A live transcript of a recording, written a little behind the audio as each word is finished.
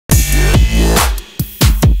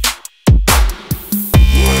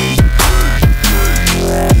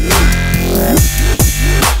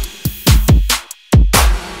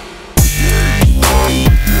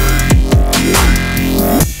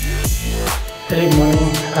Hey,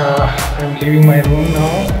 morning. I'm leaving my room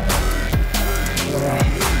now.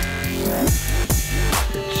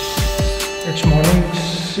 It's morning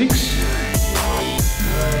 6.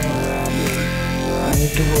 I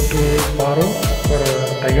need to go to Paro for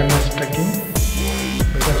Tigernest trekking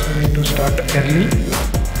because we need to start early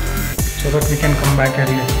so that we can come back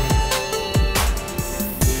early.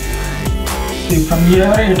 See, from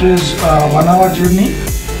here it is a 1 hour journey.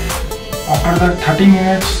 After that 30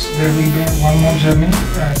 minutes there will be one more journey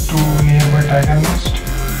to nearby Tigernest.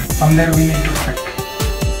 From there we need to trek.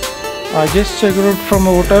 I just checked out from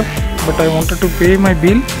a hotel, but I wanted to pay my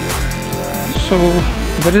bill. So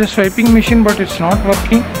there is a swiping machine, but it's not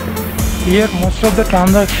working. Here most of the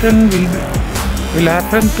transaction will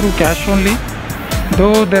happen through cash only.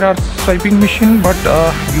 Though there are swiping machine, but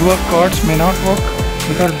your cards may not work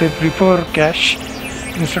because they prefer cash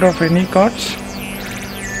instead of any cards.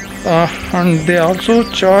 And they also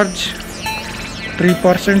charge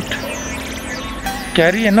 3%.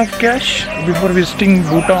 Carry enough cash before visiting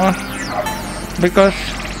Bhutan, because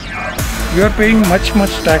you are paying much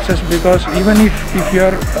taxes, because even if you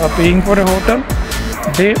are paying for a hotel,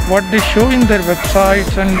 what they show in their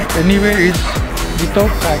websites and anywhere is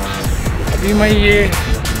without tax. अभी मैं ये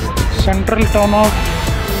central town of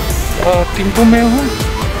Thimphu में हूँ.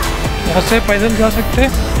 यहाँ से पैदल जा सकते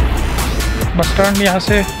हैं. बस स्टैंड यहाँ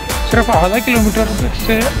से सिर्फ आधा किलोमीटर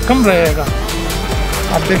से कम रहेगा.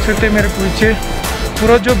 आप देख सकते हैं मेरे पीछे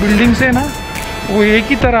पूरा जो बिल्डिंग्स है ना, वो एक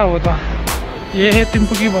ही तरह होता. ये है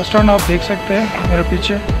थिम्पू की बस स्टैंड. आप देख सकते हैं मेरे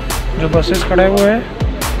पीछे जो बसेस खड़े हुए हैं.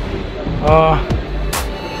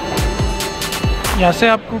 यहाँ से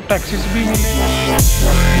आपको टैक्सीज भी मिलेगा.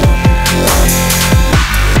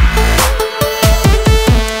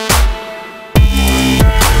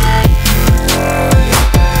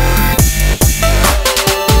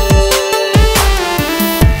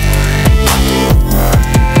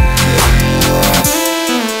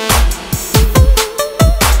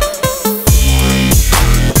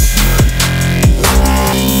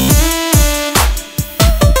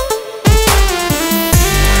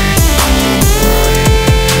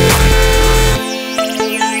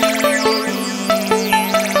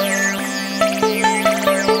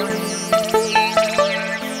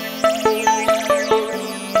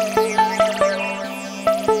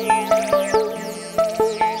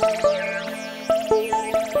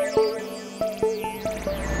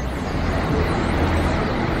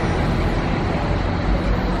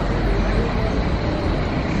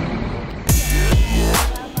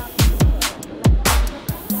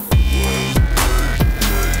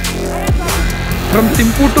 From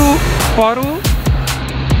Thimpu to Paro,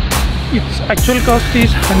 its actual cost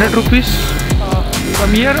is 100 rupees.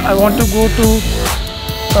 From here I want to go to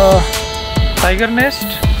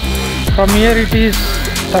Tigernest. From here it is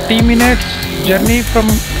 30 minutes journey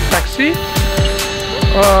from taxi.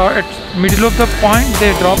 At middle of the point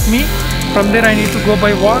they drop me. From there I need to go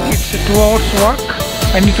by walk. It's a 2 hours walk.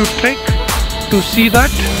 I need to trek to see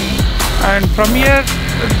that. And from here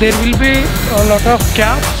there will be a lot of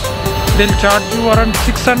cabs. They'll charge you around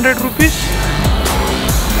 600 rupees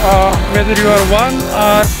whether you are 1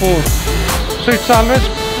 or 4. So it's always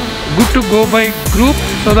good to go by group,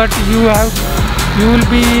 so that you will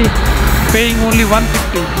be paying only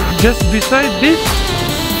 150. Just beside this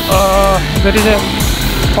there is a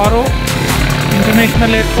Paro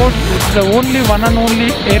International Airport. It's the only one and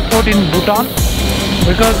only airport in Bhutan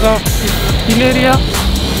because of its hill area.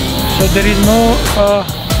 So there is no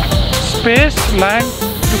land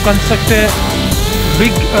to construct a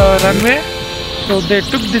big runway, so they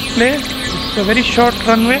took this place. It's a very short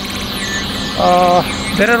runway.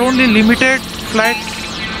 There are only limited flights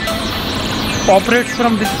operates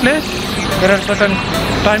from this place. There are certain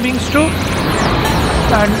timings too,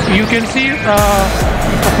 and you can see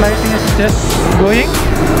the flight is just going.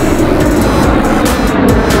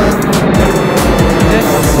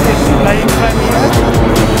 It's flying from here.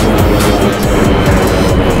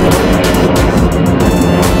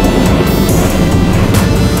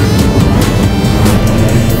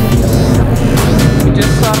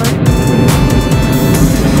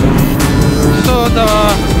 So the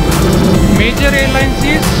major airlines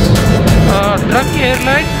is Truck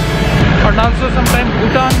Airlines and also sometimes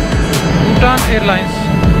Bhutan Airlines.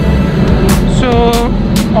 So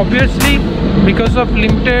obviously because of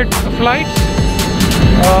limited flights,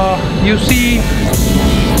 you see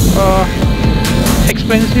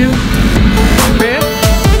expensive fare.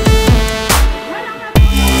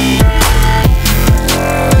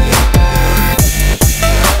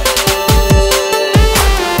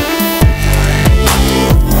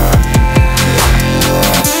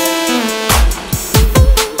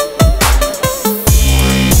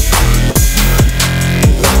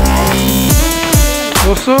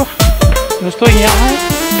 दोस्तों यहाँ है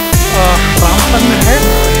रामचंद्र है,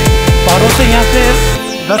 पारो से यहाँ से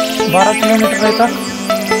 10-12 kilometre रहता।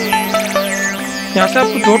 यहाँ से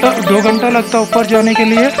आपको 2 घंटा लगता है ऊपर जाने के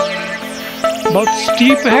लिए। बहुत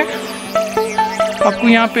स्टीप है। आपको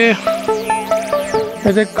यहाँ पे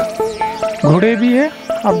एक घोड़े भी है,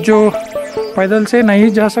 आप जो पैदल से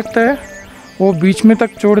नहीं जा सकता है वो बीच में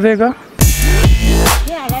तक छोड़ देगा।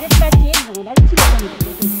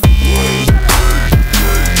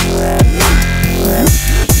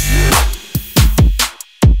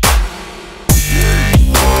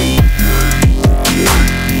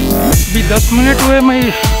 अभी 10 मिनट हुए मैं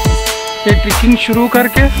ये ट्रेकिंग शुरू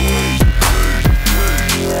करके।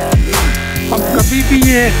 अब कभी भी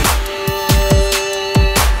ये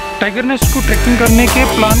टाइगरनेस्ट को ट्रेकिंग करने के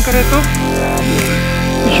प्लान करें तो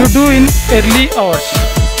you should do in early hours.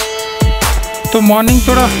 तो मॉर्निंग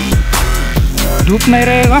थोड़ा धूप नहीं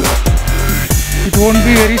रहेगा, it won't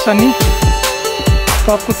be very Sunny,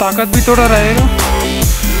 तो आपको ताकत भी थोड़ा रहेगा,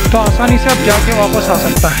 तो आसानी से आप जाके वापस आ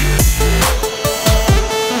सकता है।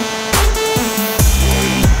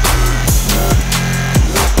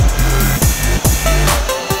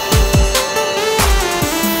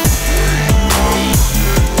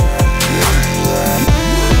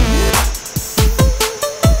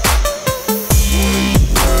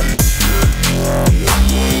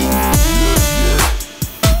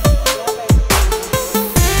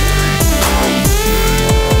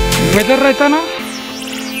 वेदर रहता ना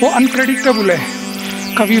वो अनप्रेडिक्टेबल है,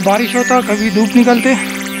 कभी बारिश होता कभी धूप निकलते।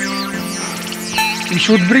 We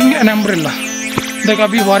should bring an umbrella. देखो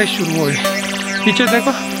अभी बारिश शुरू हो गई, पीछे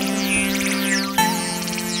देखो।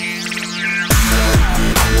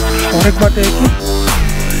 और एक बात है कि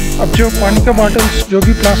अब जो पानी के बॉटल्स, जो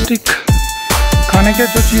भी प्लास्टिक खाने के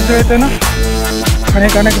जो चीज़ रहते हैं ना, खाने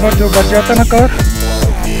के बाद जो बच जाता है ना cover,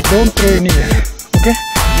 don't throw anywhere, okay.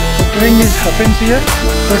 Throwing is happens here,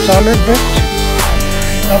 so it's always best।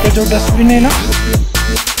 यहाँ पे जो डस्टबिन है ना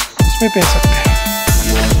उसमें फेंक सकते हैं,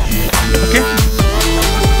 okay.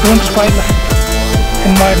 Don't spoil the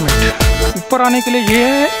environment. ऊपर आने के लिए ये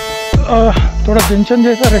है थोड़ा जंक्शन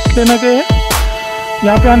जैसा रेस्ट लेने के है।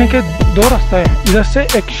 यहाँ पे आने के 2 रास्ता है, इधर से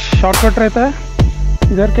एक शॉर्टकट रहता है,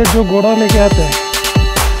 इधर के जो घोड़ा लेके आते हैं।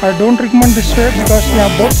 I don't recommend this way because यहाँ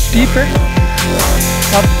बहुत स्टीप है,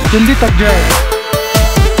 आप जल्दी थक जाएगा।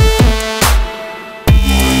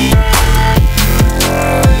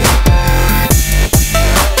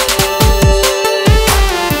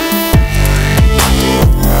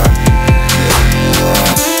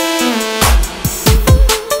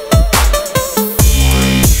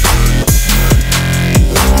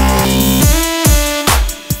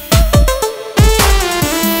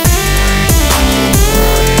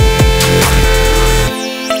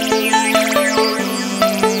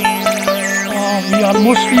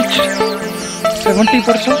 ऑलमोस्ट रीच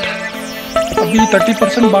 70%, अभी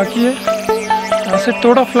 30% बाकी है। यहाँ से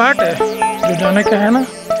थोड़ा फ्लैट है, जो जाने का है ना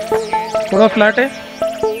थोड़ा फ्लैट है।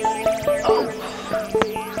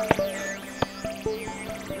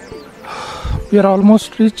 We are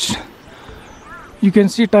almost reached. You can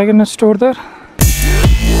see Tigernest over there.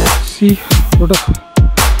 See what a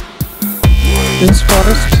dense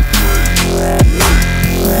forest.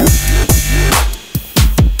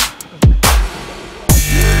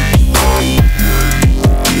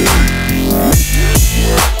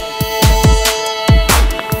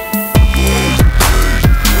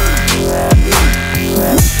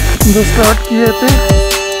 जो स्टार्ट किए थे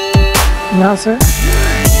यहाँ से,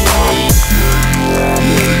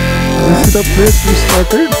 this is the place we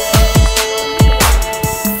started.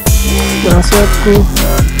 यहाँ से आपको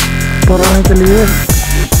ऊपर आने के लिए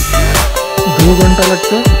 2 घंटा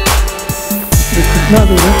लगता है। ये कितना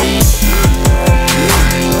दूर है?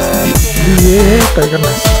 ये है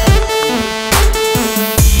टाइगरनेस्ट।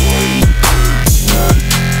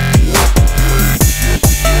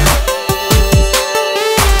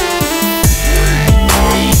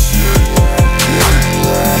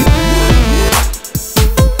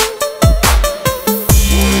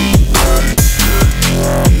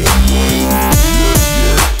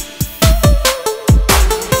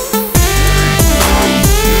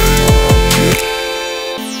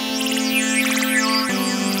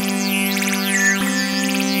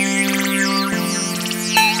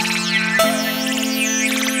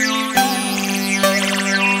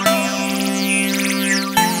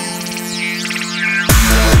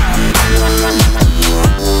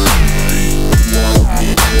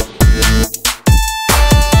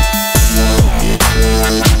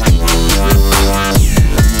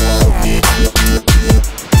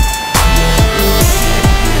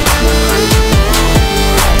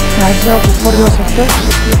 यहाँ से आप ऊपर जा सकते हैं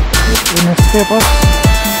नेक्स्ट के पास।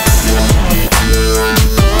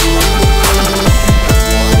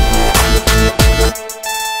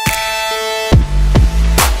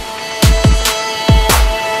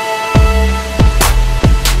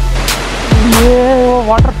 ये वो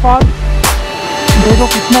वाटरफॉल देखो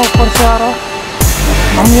कितना ऊपर से आ रहा।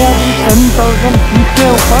 हम ये अभी 10,000 फीट के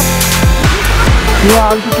ऊपर ये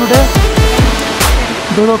आल्टीट्यूड है।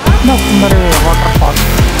 देखो कितना सुंदर है वाटरफॉल।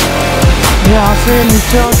 यहाँ से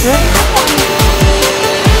नीचे आके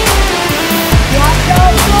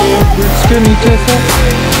ब्रिज के नीचे से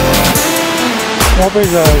वहाँ पे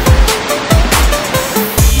जाएगा।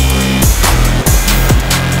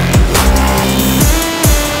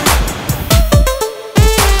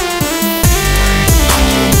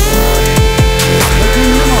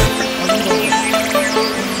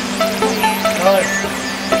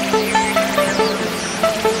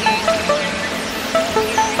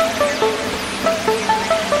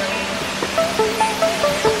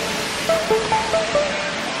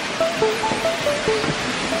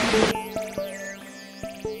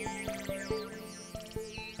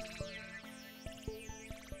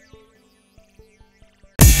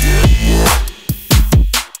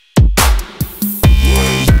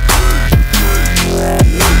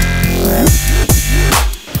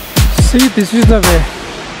 See, this is the way।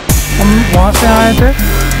 हम वहाँ से आए थे,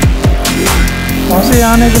 वहाँ से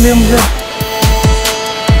आने के लिए मुझे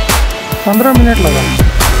 15 मिनट लगा।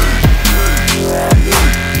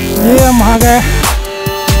 ये हम आ गए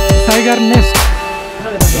टाइगर नेस्ट।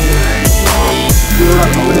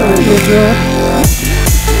 ये जो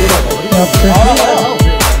यहाँ पे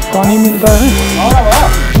पानी मिलता है,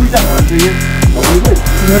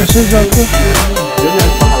 इधर से जाके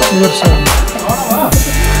इधर से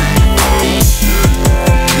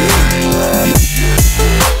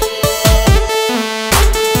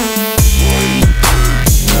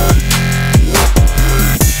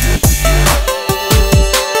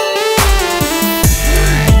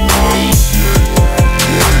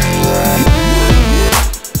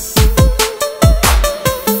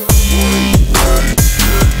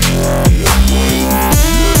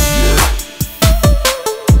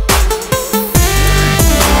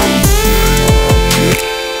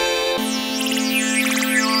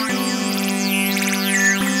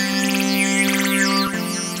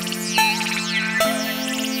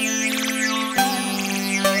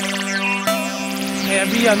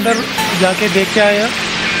अभी अंदर जाके देख के आया।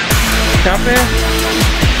 यहाँ पे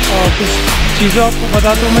कुछ चीज़ों आपको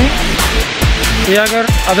बता दूँ मैं। ये अगर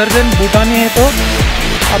अदर देन भूटानी है तो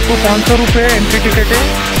आपको 500 रुपये एंट्री टिकट है।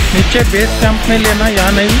 नीचे बेस कैंप में लेना,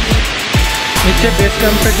 यहाँ नहीं। नीचे बेस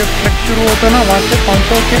कैंप पे जब ट्रैक शुरू होता है ना, वहाँ से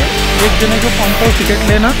 500 के एक जने को 500 टिकट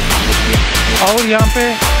लेना। और यहाँ पे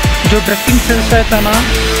जो ड्रेसिंग सेंस रहता ना,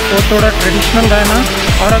 वो थोड़ा ट्रेडिशनल रहना।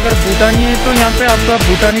 और अगर भूटानी है तो यहाँ पे आपका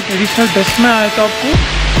भूटानी ट्रेडिशनल ड्रेस में आए तो आपको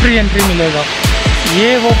फ्री एंट्री मिलेगा। ये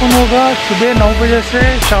ओपन होगा सुबह 9 बजे से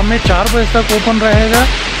शाम में 4 बजे तक ओपन रहेगा।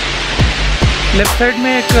 लेफ्ट साइड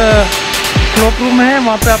में एक क्लॉक रूम है,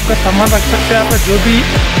 वहाँ पे आपका सामान रख सकते हैं। आप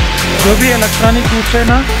जो भी इलेक्ट्रॉनिक गुड्स है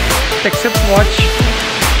ना, एक्सेप्ट वॉच,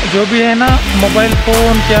 जो भी है ना, mobile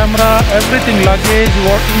phone, camera, everything, luggage,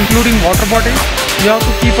 including water bottle, you have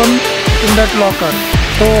to keep on in that locker.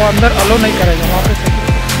 तो अंदर अलो नहीं करेगा वहाँ पे।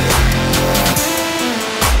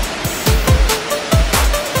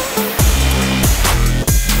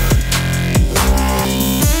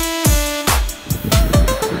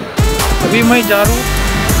 अभी मैं जा रहा हूँ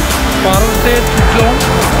पारो से चिटलोंग।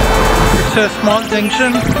 It's a small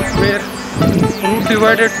junction where root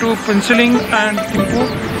divided to pencilling and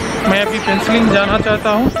Thimphu. मैं अभी पेंसिलिंग जाना चाहता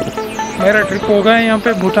हूँ। मेरा ट्रिप हो गया है यहाँ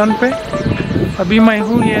पे भूटान पे। अभी मैं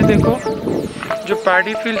हूँ, ये देखो जो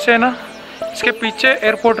पैडी फील्ड्स है ना, इसके पीछे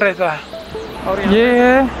एयरपोर्ट रहता है। और ये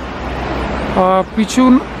है पिचू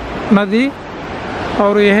नदी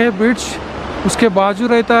और ये है बीच, उसके बाजू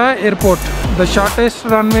रहता है airport. The shortest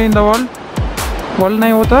runway in the world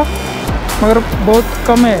नहीं होता, मगर बहुत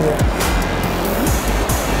कम है।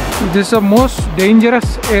 This is the most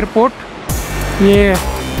dangerous airport. ये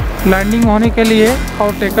लैंडिंग होने के लिए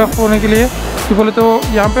और टेक ऑफ होने के लिए कि बोले तो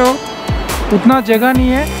यहाँ पे उतना जगह नहीं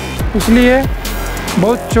है, इसलिए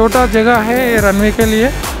बहुत छोटा जगह है रनवे के लिए।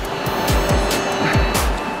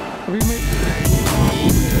 अभी मैं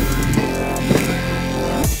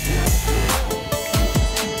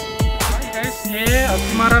ये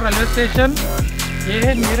हमारा रेलवे स्टेशन, ये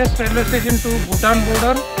है nearest railway station to Bhutan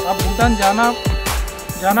border. आप भूटान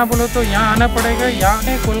जाना बोलो तो यहाँ आना पड़ेगा। यहाँ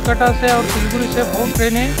है कोलकाता से और सिलीगुड़ी से बहुत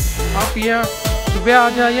ट्रेन है। आप यहाँ सुबह आ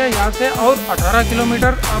जाइए। यहाँ से और 18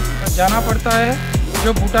 किलोमीटर आप जाना पड़ता है,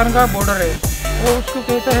 जो भूटान का बॉर्डर है। वो उसको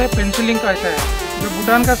कहते हैं पेंसिलिंग कहते हैं। जो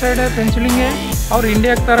भूटान का साइड है पेंसिलिंग है और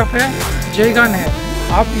इंडिया की तरफ है जयगान है।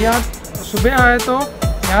 आप यहाँ सुबह आए तो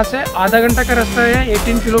यहाँ से आधा घंटा का रास्ता है,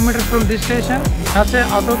 18 किलोमीटर फ्रॉम दिस स्टेशन। यहाँ से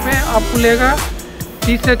ऑटो पे आपको लेगा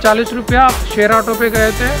 30 से 40 रुपया। आप शेयर ऑटो पे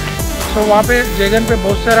गए थे तो वहाँ पे जयगान पे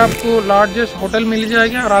बहुत सारे आपको लॉजेस होटल मिल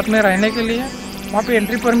जाएगा रात में रहने के लिए। वहाँ पे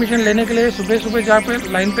एंट्री परमिशन लेने के लिए सुबह सुबह जा पे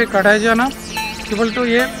लाइन पे खड़ा जाना। केवल तो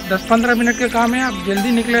ये 10-15 मिनट के काम है। आप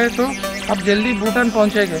जल्दी निकले तो आप जल्दी भूटान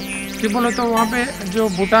पहुँचेंगे। बोलो तो वहाँ पे जो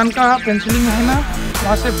भूटान का पेंसिलिंग है ना,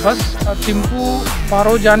 वहाँ से बस थिम्पू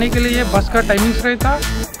पारो जाने के लिए बस का टाइमिंग्स रहता,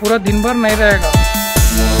 पूरा दिन भर नहीं रहेगा।